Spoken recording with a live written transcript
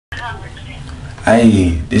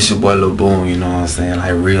Hey, this your boy Lil BooNe, you know what I'm saying?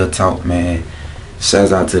 Like, real talk, man.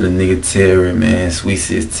 Shouts out to the nigga Terry, man. Sweet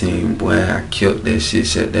 16, boy. I killed that shit,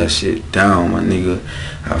 shut that shit down, my nigga.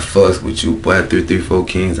 I fucks with you, boy. 334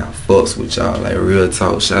 Kings, I fucks with y'all. Like, real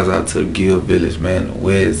talk. Shouts out to the Gill Village, man. The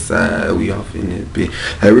West Side, we off in this bitch.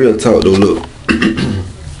 Like, real talk, though, look.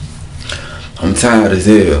 I'm tired as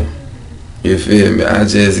hell. You feel me? I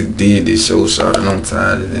just did this show, shot, and I'm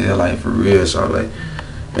tired as hell. Like, for real, shot. Like,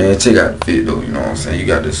 man, check out the fit though, you know what I'm saying? You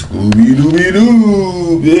got the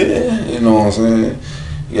Scooby-Dooby-Doo, yeah, you know what I'm saying?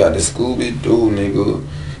 You got the Scooby-Doo, nigga.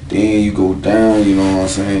 Then you go down, you know what I'm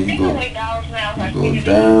saying? You go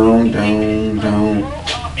down, down, down,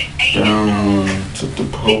 down to the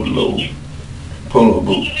polo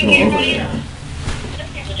boot, you know what I'm saying?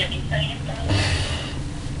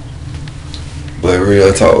 But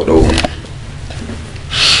real talk though.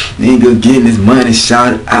 Nigga getting his money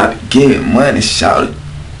shouted out, getting money shouted.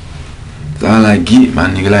 That's all I get, my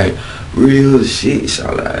nigga, like real shit,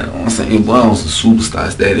 shout out. You know what I'm saying? Boy, on some superstar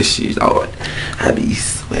status shit. I be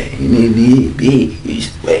swagging in it, bitch.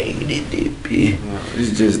 Swagging in it, bitch.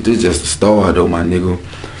 This just a start though, my nigga.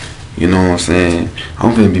 You know what I'm saying?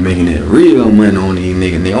 I'm finna be making that real money on these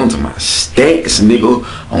niggas. Nigga, on to my stacks, nigga,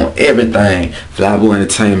 on everything. Flyboy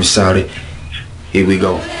Entertainment, shout it. Here we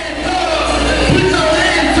go.